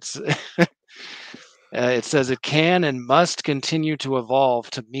producing. It's it says it can and must continue to evolve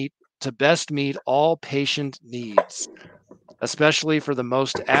to best meet all patient needs, especially for the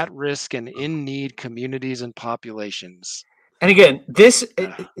most at-risk and in-need communities and populations. And again, this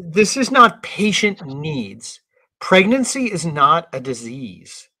is not patient needs. Pregnancy is not a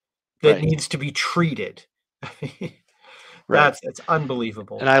disease that needs to be treated. It's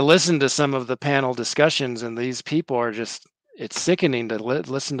unbelievable. And I listened to some of the panel discussions, and these people are just, it's sickening to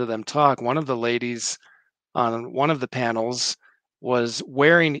listen to them talk. One of the ladies on one of the panels was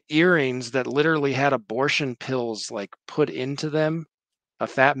wearing earrings that literally had abortion pills like put into them,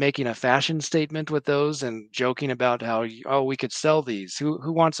 making a fashion statement with those and joking about how, oh, we could sell these.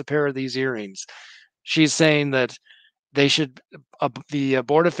 Who wants a pair of these earrings? She's saying that they should, the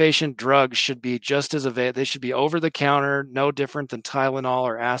abortifacient drugs should be just as available. They should be over the counter, no different than Tylenol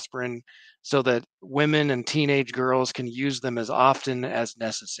or aspirin, so that women and teenage girls can use them as often as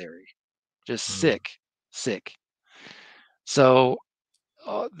necessary. Just sick. So,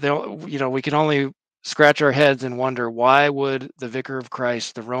 we can only scratch our heads and wonder, why would the Vicar of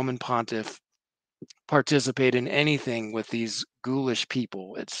Christ, the Roman Pontiff, participate in anything with these ghoulish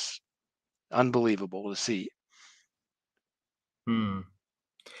people? It's unbelievable to see.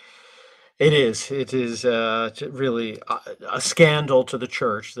 It is really a scandal to the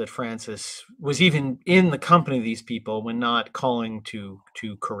church that Francis was even in the company of these people when not calling to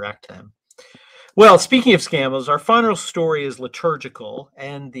correct them. Well, speaking of scandals, our final story is liturgical,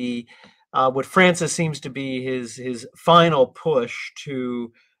 and the what Francis seems to be his final push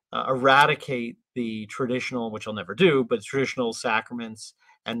to eradicate the traditional, which he'll never do, but traditional sacraments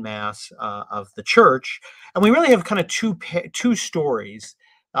and Mass of the Church. And we really have kind of two stories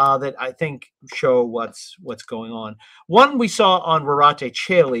that I think show what's going on. One we saw on Rorate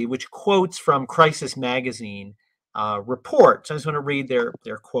Caeli, which quotes from Crisis Magazine reports. I just want to read their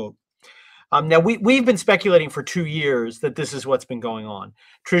quote. Now, we've been speculating for 2 years that this is what's been going on.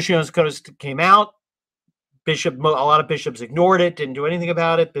 Traditionis Custos came out. A lot of bishops ignored it, didn't do anything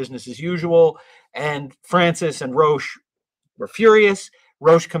about it, business as usual. And Francis and Roche were furious.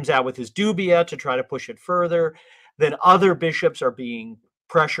 Roche comes out with his dubia to try to push it further. Then other bishops are being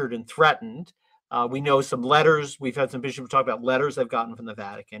pressured and threatened. We know some letters. We've had some bishops talk about letters they've gotten from the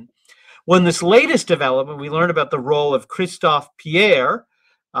Vatican. When this latest development, we learned about the role of Christophe Pierre,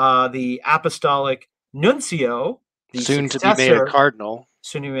 the Apostolic Nuncio, soon to be made a cardinal,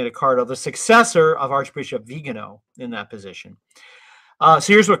 the successor of Archbishop Viganò in that position. So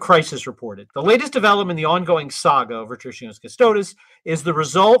here's what Crisis reported. The latest development in the ongoing saga over Traditionis Custodes is the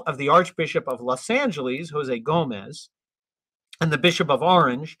result of the Archbishop of Los Angeles, Jose Gomez, and the Bishop of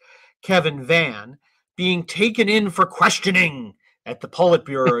Orange, Kevin Van, being taken in for questioning at the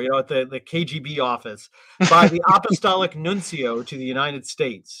Politburo, at the KGB office, by the Apostolic Nuncio to the United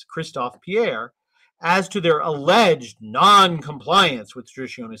States, Christophe Pierre, as to their alleged non-compliance with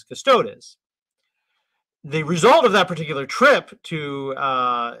Traditionis Custodes. The result of that particular trip to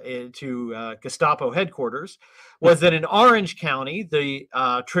Gestapo headquarters was that in Orange County, the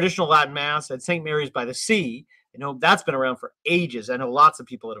traditional Latin Mass at St. Mary's by the Sea, that's been around for ages. I know lots of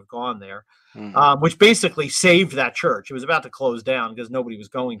people that have gone there, which basically saved that church. It was about to close down because nobody was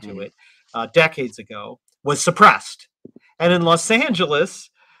going to it decades ago, was suppressed. And in Los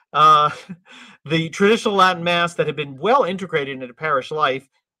Angeles, the traditional Latin Mass that had been well integrated into parish life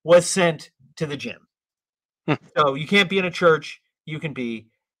was sent to the gym. So you can't be in a church, you can be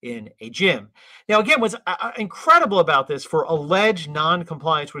in a gym. Now, again, what's incredible about this for alleged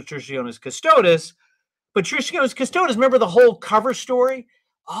non-compliance with Traditionis Custodes, but Traditionis Custodes, remember the whole cover story?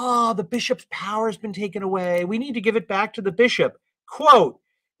 The bishop's power has been taken away. We need to give it back to the bishop. Quote,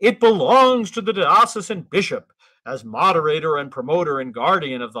 it belongs to the diocesan bishop as moderator and promoter and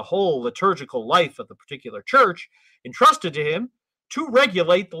guardian of the whole liturgical life of the particular church, entrusted to him to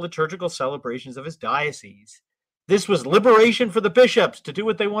regulate the liturgical celebrations of his diocese. This was liberation for the bishops to do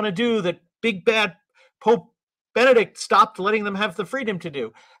what they want to do, that big bad Pope Benedict stopped letting them have the freedom to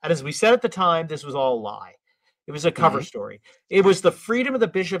do. And as we said at the time, this was all a lie. It was a cover story. It was the freedom of the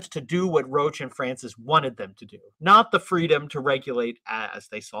bishops to do what Roche and Francis wanted them to do, not the freedom to regulate as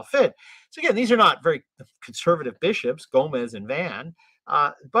they saw fit. So again, these are not very conservative bishops, Gomez and Van,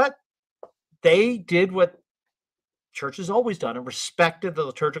 but they did what church has always done and respected the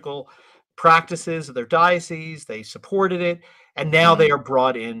liturgical practices of their diocese. They supported it, and now they are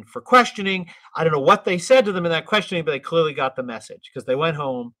brought in for questioning. I don't know what they said to them in that questioning, but they clearly got the message because they went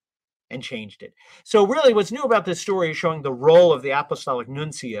home and changed it. So really what's new about this story is showing the role of the Apostolic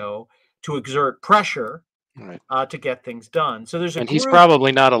Nuncio to exert pressure to get things done. So there's he's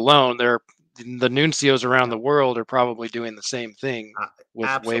probably not alone. The nuncios around the world are probably doing the same thing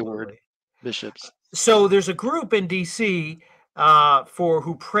with wayward bishops. So there's a group in D.C.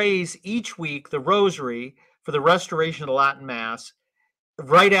 Who prays each week the Rosary for the restoration of the Latin Mass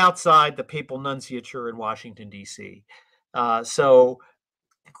right outside the Papal Nunciature in Washington, D.C. So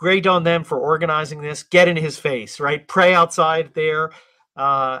great on them for organizing this. Get in his face, right? Pray outside there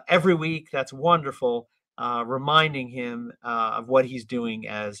every week. That's wonderful, reminding him of what he's doing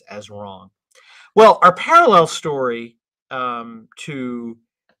as wrong. Well, our parallel story to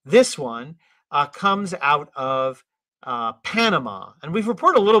this one comes out of Panama. And we've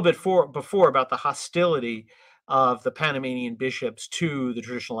reported a little bit before about the hostility of the Panamanian bishops to the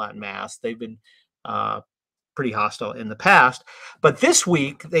traditional Latin Mass. They've been pretty hostile in the past. But this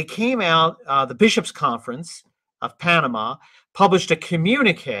week, they came out, the Bishops' Conference of Panama published a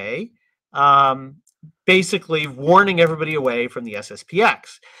communique basically warning everybody away from the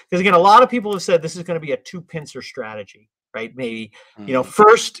SSPX. Because again, a lot of people have said this is going to be a two-pincer strategy, right? Maybe,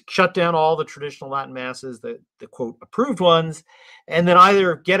 first shut down all the traditional Latin masses, the quote approved ones, and then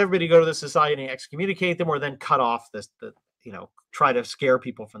either get everybody to go to the society and excommunicate them, or then cut off try to scare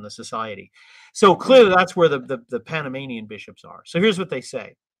people from the society. So clearly that's where the Panamanian bishops are. So here's what they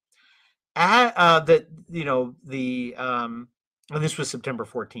say. This was September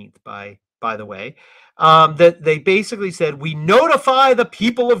 14th, by the way, that they basically said, we notify the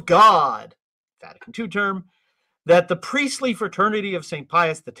people of God, Vatican II term, that the priestly fraternity of St.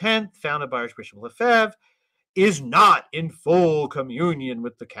 Pius X, founded by Archbishop Lefebvre, is not in full communion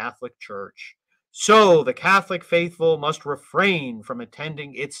with the Catholic Church. So the Catholic faithful must refrain from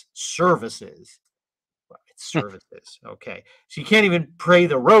attending its services. Well, its services, okay. So you can't even pray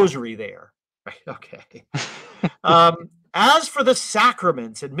the rosary there, right? Okay. As for the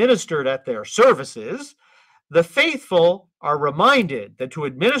sacraments administered at their services, the faithful are reminded that to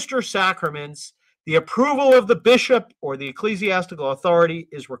administer sacraments, the approval of the bishop or the ecclesiastical authority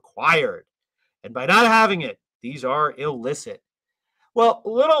is required. And by not having it, these are illicit. Well, a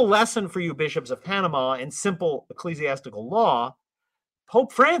little lesson for you bishops of Panama in simple ecclesiastical law.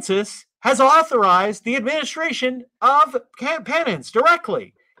 Pope Francis has authorized the administration of penance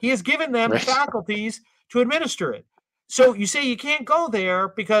directly. He has given them faculties to administer it. So you say you can't go there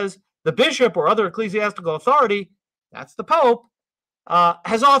because the bishop or other ecclesiastical authority, that's the Pope,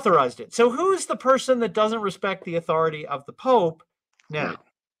 has authorized it. So who's the person that doesn't respect the authority of the Pope now?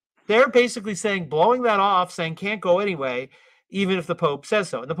 They're basically saying, blowing that off, saying can't go anyway, even if the Pope says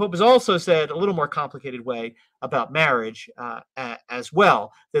so. And the Pope has also said a little more complicated way about marriage as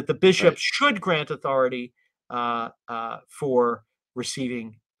well, that the bishop should grant authority for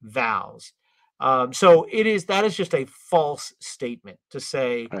receiving vows. So that is just a false statement to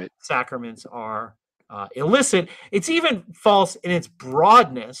say sacraments are illicit. It's even false in its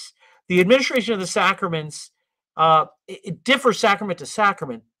broadness. The administration of the sacraments, it differs sacrament to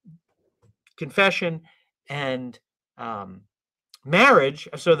sacrament. Confession and marriage,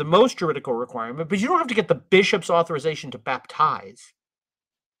 so the most juridical requirement, but you don't have to get the bishop's authorization to baptize.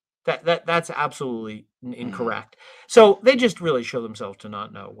 That's absolutely incorrect. So they just really show themselves to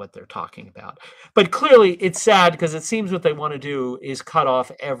not know what they're talking about. But clearly it's sad because it seems what they want to do is cut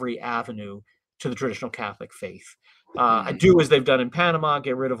off every avenue to the traditional Catholic faith. Do as they've done in Panama,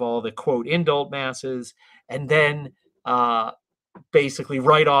 get rid of all the quote indult masses, and then basically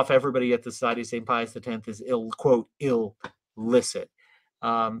write off everybody at the Society of St. Pius X as quote illicit.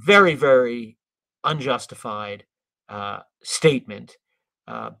 Very, very unjustified statement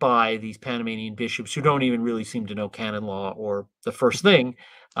by these Panamanian bishops who don't even really seem to know canon law or the first thing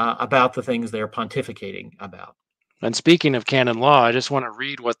about the things they're pontificating about. And speaking of canon law, I just want to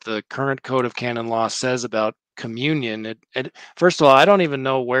read what the current Code of Canon Law says about communion. First of all, I don't even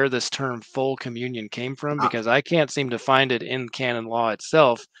know where this term full communion came from because I can't seem to find it in canon law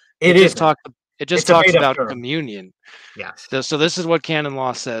itself. It just talks about communion. Yes. So this is what canon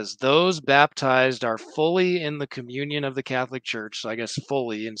law says. Those baptized are fully in the communion of the Catholic Church, so I guess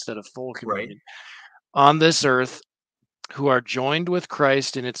fully instead of full communion, on this earth, who are joined with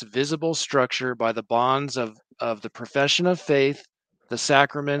Christ in its visible structure by the bonds of the profession of faith, the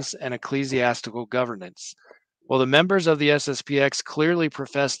sacraments, and ecclesiastical governance. Well, the members of the SSPX clearly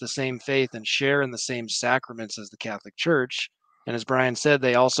profess the same faith and share in the same sacraments as the Catholic Church. And as Brian said,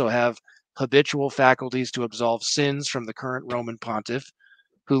 they also have habitual faculties to absolve sins from the current Roman pontiff,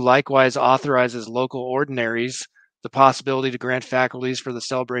 who likewise authorizes local ordinaries the possibility to grant faculties for the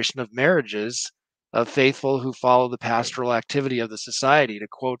celebration of marriages of faithful who follow the pastoral activity of the society, to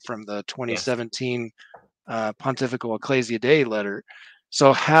quote from the 2017 Pontifical Ecclesia Dei letter.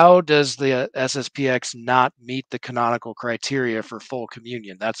 So how does the SSPX not meet the canonical criteria for full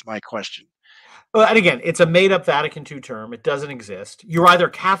communion? That's my question. Well, and again, it's a made-up Vatican II term. It doesn't exist. You're either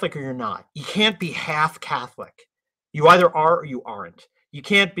Catholic or you're not. You can't be half Catholic. You either are or you aren't. You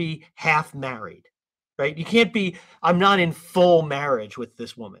can't be half married, right? You can't be, I'm not in full marriage with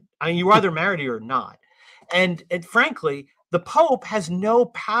this woman. I mean, you're either married or you're not. And frankly, the Pope has no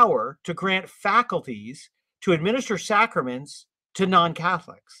power to grant faculties to administer sacraments to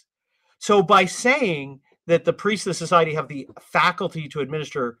non-Catholics. So by saying that the priests of the society have the faculty to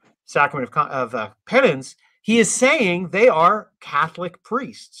administer sacrament of penance, he is saying they are Catholic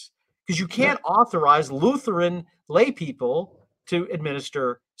priests, because you can't authorize Lutheran lay people to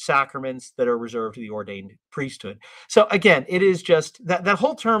administer sacraments that are reserved to the ordained priesthood. So again, it is just that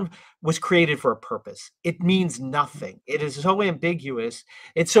whole term was created for a purpose. It means nothing. It is so ambiguous.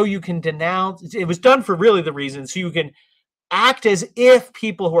 It's so you can denounce. It was done for really the reason so you can act as if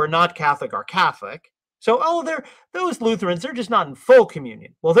people who are not Catholic are Catholic. So, those Lutherans, they're just not in full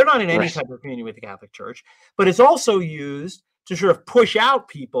communion. Well, they're not in any type of communion with the Catholic Church, but it's also used to sort of push out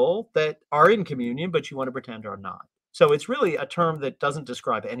people that are in communion, but you want to pretend are not. So it's really a term that doesn't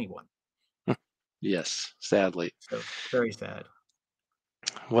describe anyone. Yes, sadly. So very sad.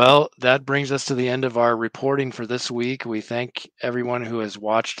 Well, that brings us to the end of our reporting for this week. We thank everyone who has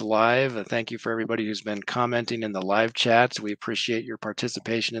watched live. And thank you for everybody who's been commenting in the live chats. We appreciate your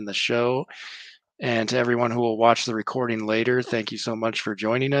participation in the show. And to everyone who will watch the recording later, thank you so much for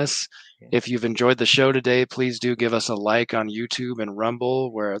joining us. If you've enjoyed the show today, please do give us a like on YouTube and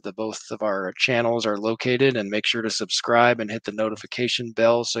Rumble, where both of our channels are located, and make sure to subscribe and hit the notification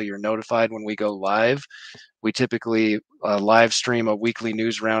bell so you're notified when we go live. We typically live stream a weekly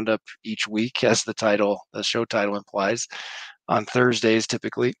news roundup each week, as the show title implies, on Thursdays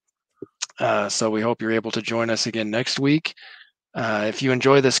typically. So we hope you're able to join us again next week. If you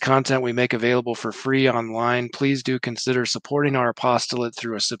enjoy this content we make available for free online, please do consider supporting our apostolate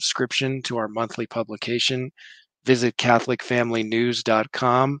through a subscription to our monthly publication. Visit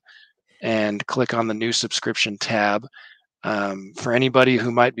CatholicFamilyNews.com and click on the new subscription tab. For anybody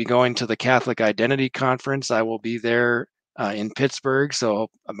who might be going to the Catholic Identity Conference, I will be there in Pittsburgh, so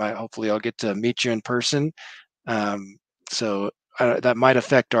hopefully I'll get to meet you in person. So that might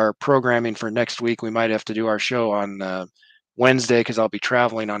affect our programming for next week. We might have to do our show on Wednesday because I'll be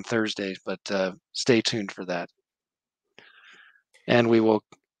traveling on Thursday, but stay tuned for that. And we will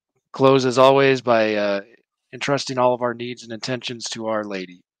close as always by entrusting all of our needs and intentions to Our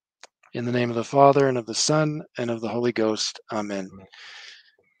Lady. In the name of the Father, and of the Son, and of the Holy Ghost. Amen.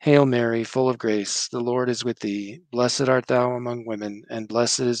 Hail Mary, full of grace, the Lord is with thee. Blessed art thou among women, and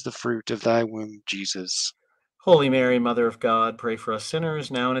blessed is the fruit of thy womb, Jesus. Holy Mary, Mother of God, pray for us sinners,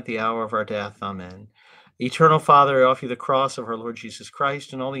 now and at the hour of our death. Amen. Eternal Father, I offer you the cross of our Lord Jesus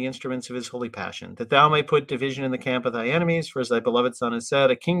Christ and all the instruments of his holy passion, that thou may put division in the camp of thy enemies, for as thy beloved Son has said,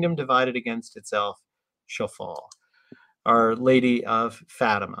 a kingdom divided against itself shall fall. Our Lady of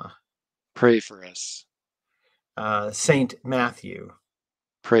Fatima, pray for us. Saint Matthew,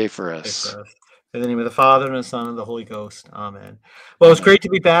 pray for us. In the name of the Father, and the Son, and the Holy Ghost. Amen. Well, it's great to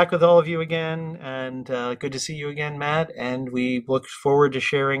be back with all of you again, and good to see you again, Matt, and we look forward to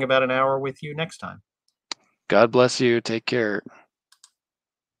sharing about an hour with you next time. God bless you. Take care.